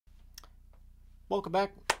Welcome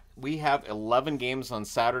back. We have 11 games on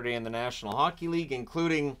Saturday in the National Hockey League,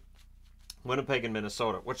 including Winnipeg and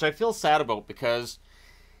Minnesota, which I feel sad about because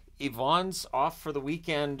Yvonne's off for the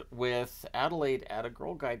weekend with Adelaide at a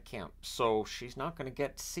Girl Guide camp, so she's not going to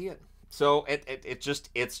get to see it. So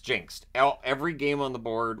it's jinxed. Every game on the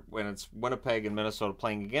board when it's Winnipeg and Minnesota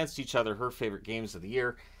playing against each other, her favorite games of the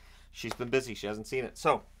year, she's been busy. She hasn't seen it.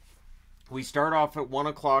 So we start off at 1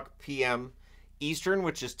 o'clock p.m. Eastern,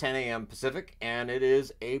 which is 10 a.m. Pacific, and it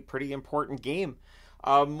is a pretty important game.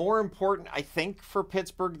 More important, I think, for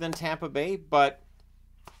Pittsburgh than Tampa Bay, but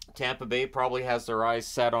Tampa Bay probably has their eyes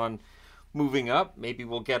set on moving up. Maybe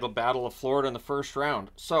we'll get a Battle of Florida in the first round.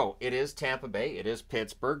 So it is Tampa Bay. It is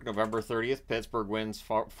Pittsburgh. November 30th, Pittsburgh wins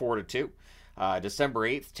 4-2. December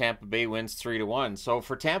 8th, Tampa Bay wins 3-1. So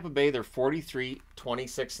for Tampa Bay, they're 43,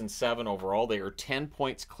 26, and 7 overall. They are 10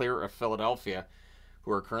 points clear of Philadelphia,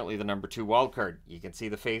 who are currently the number 2 wild card. You can see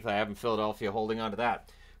the faith I have in Philadelphia holding on to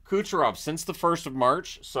that. Kucherov, since the 1st of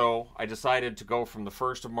March, so I decided to go from the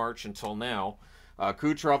 1st of March until now.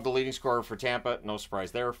 Kucherov, the leading scorer for Tampa, no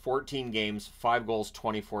surprise there. 14 games, 5 goals,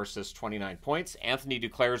 24 assists, 29 points. Anthony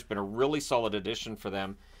Duclair has been a really solid addition for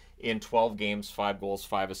them in 12 games, 5 goals,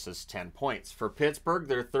 5 assists, 10 points. For Pittsburgh,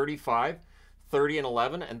 they're 35, 30, and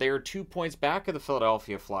 11, and they are 2 points back of the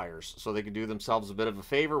Philadelphia Flyers, so they could do themselves a bit of a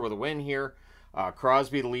favor with a win here.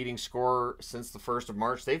 Crosby, the leading scorer since the 1st of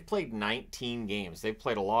March. They've played 19 games. They've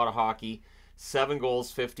played a lot of hockey. 7 goals,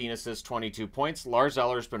 15 assists, 22 points. Lars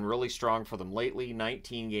Eller's been really strong for them lately.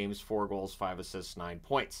 19 games, 4 goals, 5 assists, 9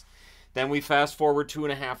 points. Then we fast forward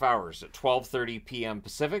 2.5 hours at 12:30 p.m.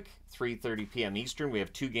 Pacific, 3:30 p.m. Eastern. We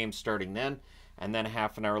have 2 games starting then, and then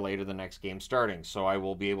half an hour later the next game starting. So I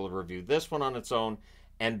will be able to review this one on its own,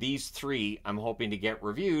 and these 3 I'm hoping to get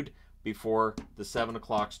reviewed before the 7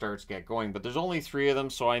 o'clock starts get going. But there's only 3 of them,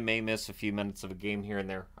 so I may miss a few minutes of a game here and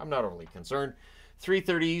there. I'm not overly concerned.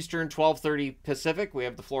 3:30 Eastern, 12:30 Pacific, we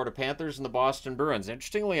have the Florida Panthers and the Boston Bruins.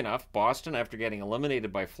 Interestingly enough, Boston, after getting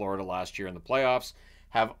eliminated by Florida last year in the playoffs,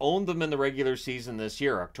 have owned them in the regular season this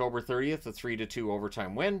year. October 30th, a 3-2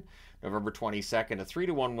 overtime win. November 22nd, a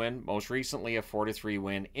 3-1 win. Most recently, a 4-3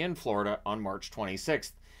 win in Florida on March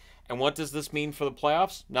 26th. And what does this mean for the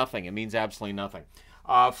playoffs? Nothing. It means absolutely nothing.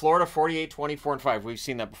 Florida 48, 24, and 5. We've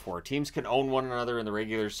seen that before. Teams can own one another in the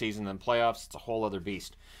regular season and playoffs. It's a whole other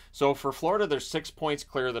beast. So for Florida, they're 6 points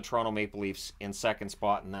clear of the Toronto Maple Leafs in second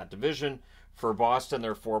spot in that division. For Boston,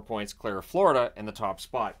 they're 4 points clear of Florida in the top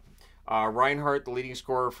spot. Reinhart, the leading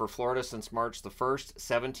scorer for Florida since March the 1st.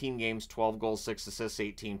 17 games, 12 goals, 6 assists,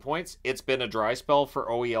 18 points. It's been a dry spell for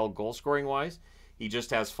OEL goal scoring wise. He just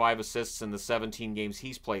has 5 assists in the 17 games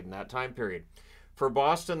he's played in that time period. For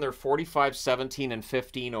Boston, they're 45, 17, and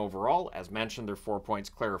 15 overall. As mentioned, they're 4 points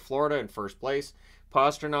clear of Florida in first place.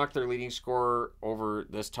 Pastrnak, their leading scorer over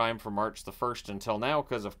this time from March the 1st until now,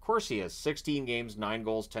 because of course he has 16 games, 9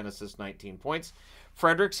 goals, 10 assists, 19 points.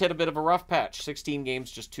 Fredericks hit a bit of a rough patch. 16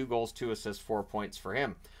 games, just 2 goals, 2 assists, 4 points for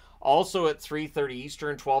him. Also at 3:30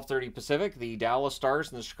 Eastern, 12:30 Pacific, the Dallas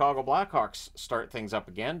Stars and the Chicago Blackhawks start things up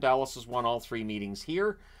again. Dallas has won all 3 meetings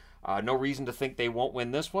here. No reason to think they won't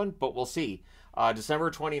win this one, but we'll see. December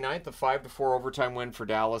 29th, a 5-4 overtime win for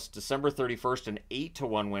Dallas. December 31st, an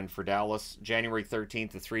 8-1 win for Dallas. January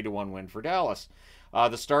 13th, a 3-1 win for Dallas.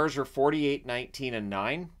 The Stars are 48, 19, and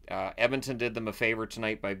 9. Edmonton did them a favor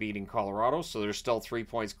tonight by beating Colorado, so they're still 3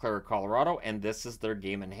 points clear of Colorado, and this is their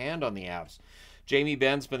game in hand on the Avs. Jamie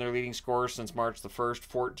Benn's been their leading scorer since March the 1st.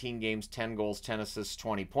 14 games, 10 goals, 10 assists,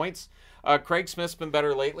 20 points. Craig Smith's been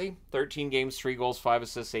better lately. 13 games, 3 goals, 5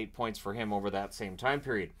 assists, 8 points for him over that same time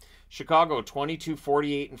period. Chicago, 22,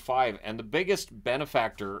 48, and 5. And the biggest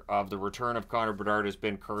benefactor of the return of Connor Bedard has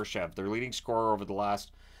been Kurashev, their leading scorer over the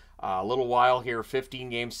last little while here. 15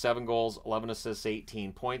 games, 7 goals, 11 assists,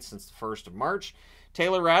 18 points since the 1st of March.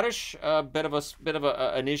 Taylor Radish, a bit of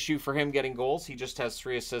an issue for him getting goals. He just has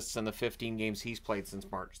 3 assists in the 15 games he's played since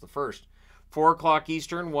March the 1st. 4 o'clock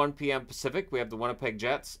Eastern, 1 p.m. Pacific, we have the Winnipeg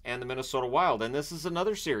Jets and the Minnesota Wild. And this is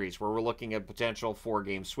another series where we're looking at potential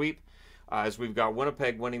 4-game sweep, as we've got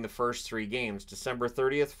Winnipeg winning the first 3 games. December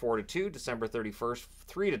 30th, 4-2, December 31st,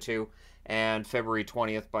 3-2, and February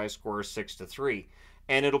 20th by a score of 6-3.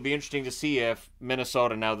 And it'll be interesting to see if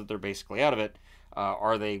Minnesota, now that they're basically out of it,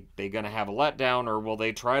 are they going to have a letdown, or will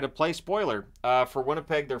they try to play spoiler? For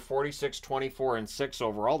Winnipeg, they're 46, 24, and 6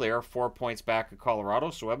 overall. They are 4 points back of Colorado,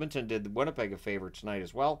 so Edmonton did Winnipeg a favor tonight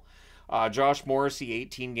as well. Josh Morrissey,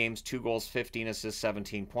 18 games, 2 goals, 15 assists,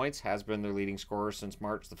 17 points, has been their leading scorer since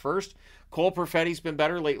March the 1st. Cole Perfetti's been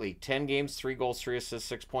better lately. 10 games, 3 goals, 3 assists,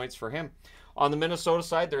 6 points for him. On the Minnesota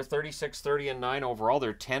side, they're 36, 30, and 9 overall.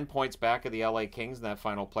 They're 10 points back of the LA Kings in that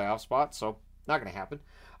final playoff spot, so not going to happen.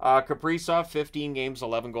 Kaprizov, 15 games,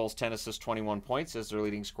 11 goals, 10 assists, 21 points, is their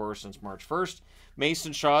leading scorer since March 1st.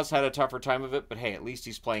 Mason Shaw's had a tougher time of it, but hey, at least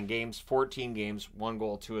he's playing games. 14 games, 1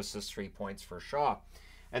 goal, 2 assists, 3 points for Shaw.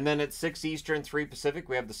 And then at 6 Eastern, 3 Pacific,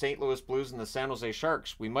 we have the St. Louis Blues and the San Jose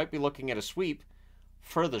Sharks. We might be looking at a sweep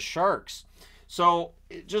for the Sharks. So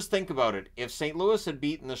just think about it. If St. Louis had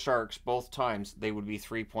beaten the Sharks both times, they would be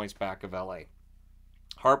 3 points back of LA.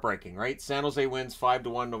 Heartbreaking, right? San Jose wins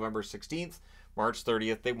 5-1 November 16th. March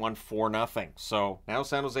 30th, they won 4-0. So now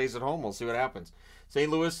San Jose's at home. We'll see what happens. St.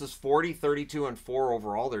 Louis is 40, 32, and 4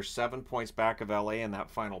 overall. They're 7 points back of LA in that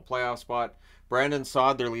final playoff spot. Brandon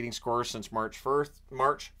Saad, their leading scorer since March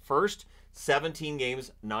 1st. 17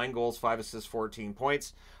 games, 9 goals, 5 assists, 14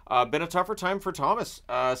 points. Been a tougher time for Thomas.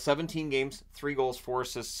 17 games, 3 goals, 4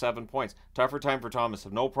 assists, 7 points. Tougher time for Thomas.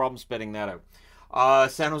 Have no problem spitting that out.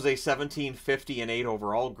 San Jose 17, 50, and 8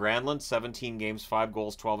 overall. Granlund 17 games, 5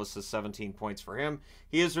 goals, 12 assists, 17 points for him.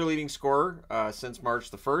 He is their leading scorer since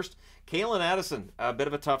March the 1st. Kalen Addison, a bit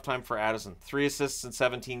of a tough time for Addison. 3 assists in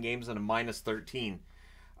 17 games and a minus 13.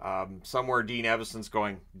 Somewhere Dean Evason's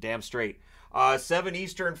going damn straight. 7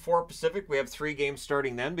 Eastern, 4 Pacific. We have 3 games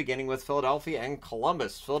starting then, beginning with Philadelphia and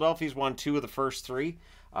Columbus. Philadelphia's won 2 of the first 3.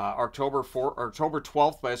 October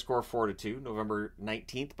 12th by a score of 4-2, November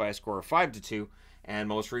 19th by a score of 5-2, and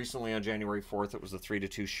most recently on January 4th, it was a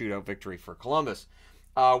 3-2 shootout victory for Columbus.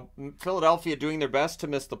 Philadelphia doing their best to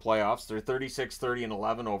miss the playoffs. They're 36, 30, and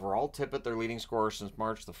 11 overall. Tippett, their leading scorer since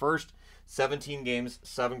March the 1st. 17 games,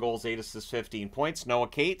 7 goals, 8 assists, 15 points. Noah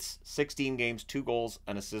Cates, 16 games, 2 goals,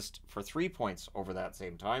 an assist for 3 points over that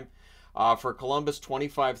same time. For Columbus,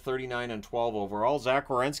 25, 39, and 12 overall. Zach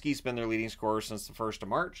Werenski's been their leading scorer since the 1st of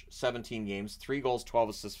March. 17 games, 3 goals, 12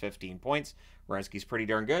 assists, 15 points. Werenski's pretty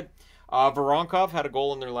darn good. Voronkov had a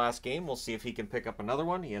goal in their last game. We'll see if he can pick up another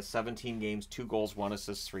one. He has 17 games, 2 goals, 1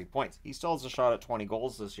 assist, 3 points. He still has a shot at 20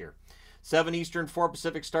 goals this year. 7 Eastern, 4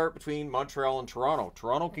 Pacific start between Montreal and Toronto.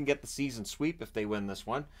 Toronto can get the season sweep if they win this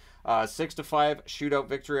one. 6-5 shootout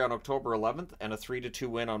victory on October 11th and a 3-2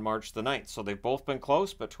 win on March the 9th. So they've both been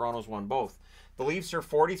close, but Toronto's won both. The Leafs are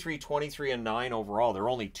 43, 23, and 9 overall. They're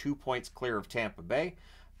only 2 points clear of Tampa Bay.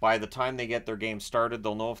 By the time they get their game started,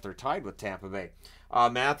 they'll know if they're tied with Tampa Bay.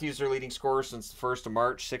 Matthews, their leading scorer since the 1st of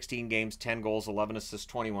March. 16 games, 10 goals, 11 assists,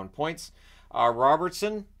 21 points.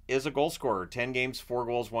 Robertson is a goal scorer. 10 games, 4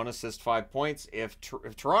 goals, 1 assist, 5 points. If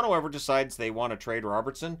Toronto ever decides they want to trade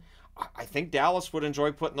Robertson, I think Dallas would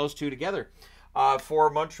enjoy putting those two together. For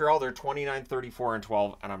Montreal, they're 29, 34, and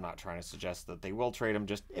 12, and I'm not trying to suggest that they will trade him.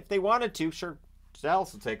 Just if they wanted to, sure,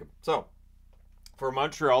 Dallas will take him. So, for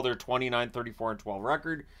Montreal, they're 29, 34, and 12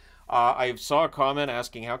 record. I saw a comment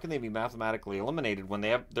asking how can they be mathematically eliminated when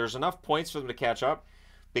there's enough points for them to catch up,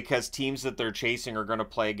 because teams that they're chasing are going to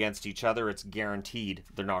play against each other. It's guaranteed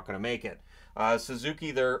they're not going to make it.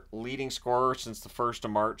 Suzuki, their leading scorer since the 1st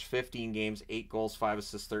of March, 15 games, 8 goals, 5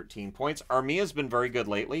 assists, 13 points. Armia's been very good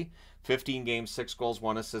lately. 15 games, 6 goals,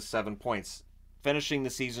 1 assist, 7 points. Finishing the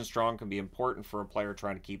season strong can be important for a player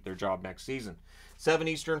trying to keep their job next season. 7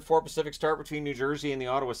 Eastern, 4 Pacific start between New Jersey and the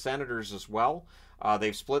Ottawa Senators as well.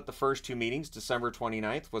 They've split the first 2 meetings. December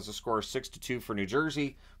 29th was a score of 6-2 for New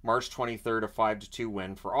Jersey. March 23rd, a 5-2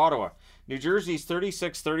 win for Ottawa. New Jersey's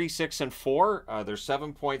 36, 36, and 4. They're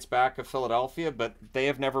 7 points back of Philadelphia, but they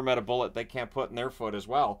have never met a bullet they can't put in their foot as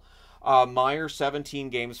well. Meyer, 17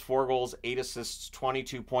 games, 4 goals, 8 assists,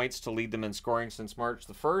 22 points to lead them in scoring since March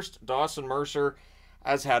the 1st. Dawson Mercer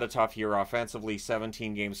has had a tough year offensively.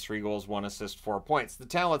 17 games, 3 goals, 1 assist, 4 points. The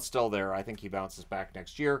talent's still there. I think he bounces back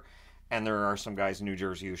next year. And there are some guys in New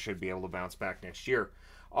Jersey who should be able to bounce back next year.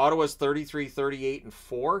 Ottawa's 33, 38, and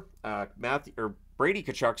 4. Brady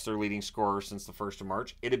Tkachuk's their leading scorer since the 1st of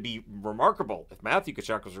March. It'd be remarkable if Matthew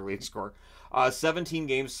Tkachuk was their leading scorer. 17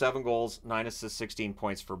 games, 7 goals, 9 assists, 16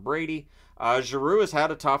 points for Brady. Giroux has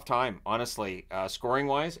had a tough time, honestly.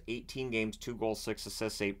 Scoring-wise, 18 games, 2 goals, 6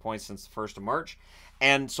 assists, 8 points since the 1st of March.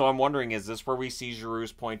 And so I'm wondering, is this where we see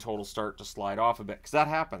Giroux's point total start to slide off a bit? Because that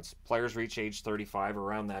happens. Players reach age 35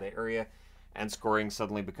 around that area, and scoring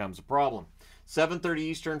suddenly becomes a problem. 7:30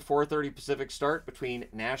 Eastern, 4:30 Pacific start between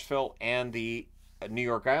Nashville and the New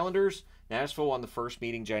York Islanders. Nashville won the first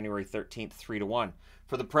meeting January 13th, 3-1.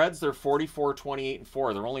 For the Preds, they're 44, 28, and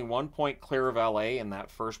 4. They're only 1 point clear of LA in that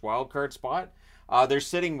first wildcard spot. They're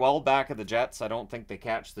sitting well back of the Jets. I don't think they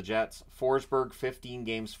catch the Jets. Forsberg, 15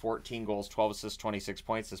 games, 14 goals, 12 assists, 26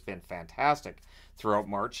 points. Has been fantastic throughout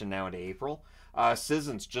March and now into April.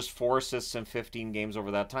 Sissons, just 4 assists in 15 games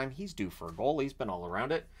over that time. He's due for a goal. He's been all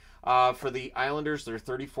around it. For the Islanders, they're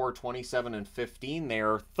 34, 27, and 15. They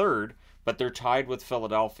are third, but they're tied with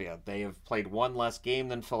Philadelphia. They have played 1 less game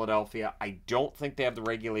than Philadelphia. I don't think they have the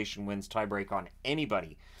regulation wins tiebreak on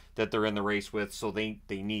anybody that they're in the race with, so they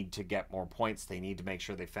need to get more points. They need to make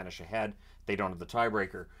sure they finish ahead. They don't have the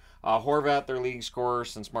tiebreaker. Horvat, their leading scorer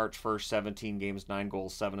since March 1st, 17 games, 9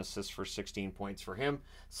 goals, 7 assists for 16 points for him.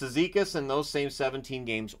 Cizikas, in those same 17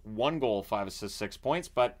 games, 1 goal, 5 assists, 6 points,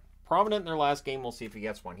 but prominent in their last game. We'll see if he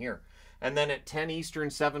gets one here. And then at 10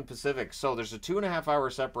 Eastern, 7 Pacific. So there's a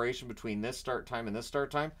 2.5-hour separation between this start time and this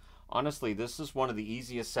start time. Honestly, this is one of the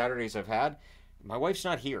easiest Saturdays I've had. My wife's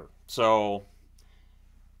not here, so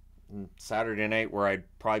Saturday night where I'd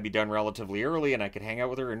probably be done relatively early and I could hang out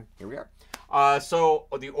with her, and here we are. So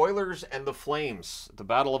the Oilers and the Flames, the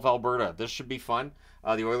Battle of Alberta. This should be fun.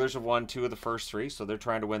 The Oilers have won 2 of the first 3, so they're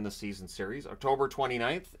trying to win the season series. October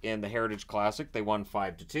 29th in the Heritage Classic, they won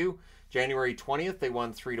 5-2. January 20th, they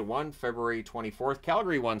won 3-1. February 24th,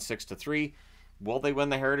 Calgary won 6-3. Will they win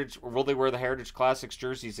the Heritage, or will they wear the Heritage Classics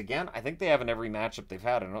jerseys again? I think they have in every matchup they've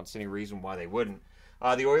had. I don't see any reason why they wouldn't.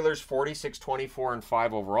 The Oilers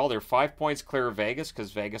 46-24-5 overall. They're 5 points clear of Vegas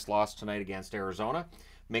because Vegas lost tonight against Arizona.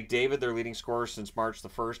 McDavid, their leading scorer since March the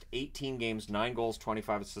 1st, 18 games, 9 goals,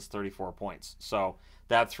 25 assists, 34 points. So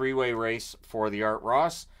that three-way race for the Art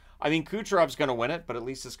Ross. I mean, Kucherov's going to win it, but at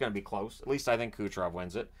least it's going to be close. At least I think Kucherov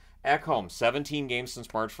wins it. Ekholm, 17 games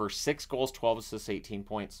since March 1st, 6 goals, 12 assists, 18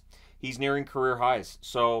 points. He's nearing career highs.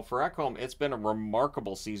 So for Ekholm, it's been a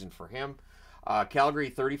remarkable season for him. Calgary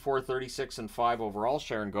 34-36-5 overall.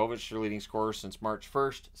 Sharangovich, their leading scorer since March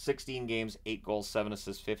 1st. 16 games, 8 goals, 7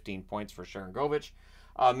 assists, 15 points for Sharangovich.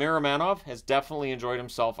 Miramanov has definitely enjoyed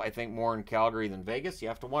himself, I think, more in Calgary than Vegas. You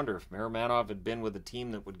have to wonder if Miramanov had been with a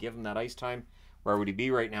team that would give him that ice time, where would he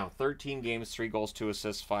be right now? 13 games, 3 goals, 2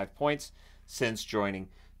 assists, 5 points since joining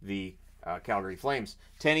the Calgary Flames.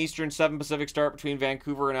 10 Eastern, 7 Pacific start between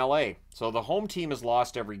Vancouver and LA. So the home team has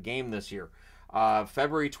lost every game this year.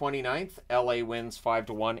 February 29th, LA wins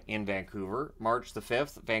 5-1 in Vancouver. March the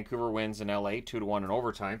 5th, Vancouver wins in LA 2-1 in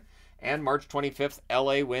overtime. And March 25th,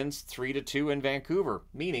 LA wins 3-2 in Vancouver.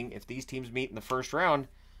 Meaning, if these teams meet in the first round,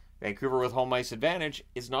 Vancouver with home ice advantage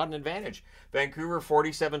is not an advantage. Vancouver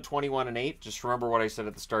 47-21-8. Just remember what I said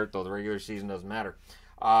at the start, though. The regular season doesn't matter.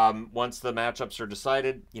 Once the matchups are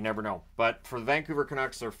decided, you never know. But for the Vancouver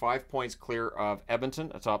Canucks, they're 5 points clear of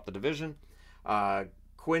Edmonton atop the division.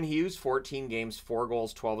 Quinn Hughes, 14 games, 4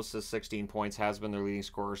 goals, 12 assists, 16 points, has been their leading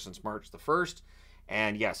scorer since March the 1st.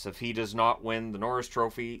 And yes, if he does not win the Norris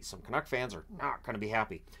Trophy, some Canuck fans are not going to be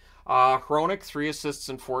happy. Hronek, 3 assists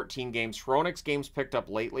in 14 games. Hronek's games picked up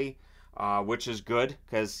lately, which is good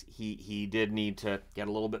because he did need to get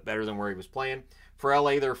a little bit better than where he was playing. For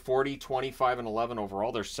LA, they're 40-25-11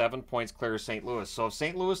 overall. They're 7 points clear of St. Louis. So if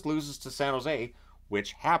St. Louis loses to San Jose,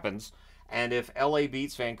 which happens, and if LA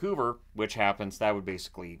beats Vancouver, which happens, that would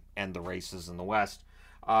basically end the races in the West.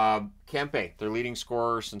 Kempe, their leading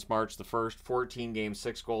scorer since March the 1st, 14 games,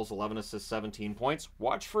 6 goals, 11 assists, 17 points.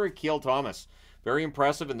 Watch for Akil Thomas. Very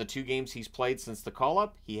impressive in the 2 games he's played since the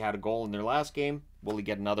call-up. He had a goal in their last game. Will he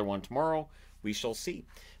get another one tomorrow? We shall see.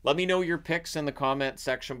 Let me know your picks in the comment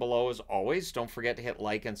section below as always. Don't forget to hit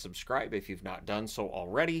like and subscribe if you've not done so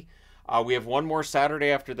already. We have one more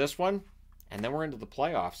Saturday after this one, and then we're into the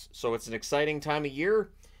playoffs. So it's an exciting time of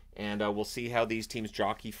year, and we'll see how these teams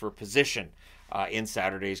jockey for position in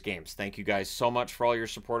Saturday's games. Thank you guys so much for all your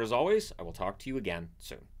support as always. I will talk to you again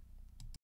soon.